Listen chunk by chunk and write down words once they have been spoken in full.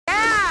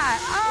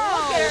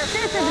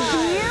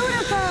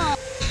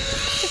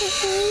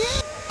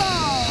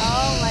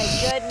Oh my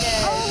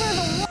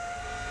goodness.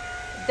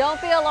 Don't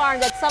be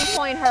alarmed. At some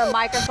point her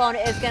microphone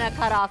is going to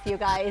cut off, you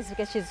guys,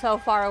 because she's so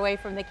far away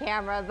from the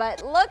camera.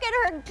 But look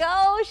at her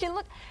go. She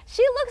looks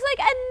like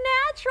a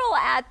natural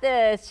at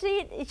this.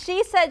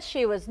 She said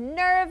she was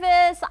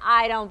nervous.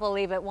 I don't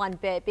believe it one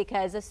bit,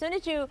 because as soon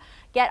as you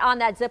get on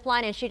that zip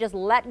line and she just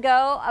let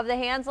go of the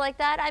hands like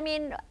that, I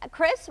mean,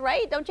 Chris,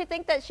 right? Don't you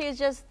think that she's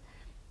just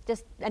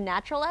a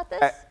natural at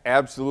this?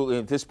 Absolutely.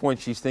 At this point,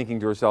 she's thinking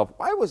to herself,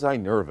 why was I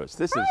nervous?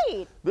 This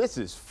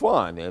is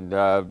fun. And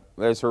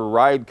as her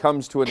ride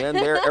comes to an end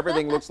there,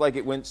 everything looks like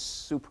it went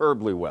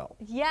superbly well.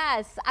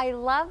 Yes, I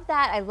love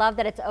that. I love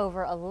that it's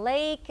over a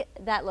lake.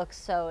 That looks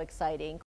so exciting.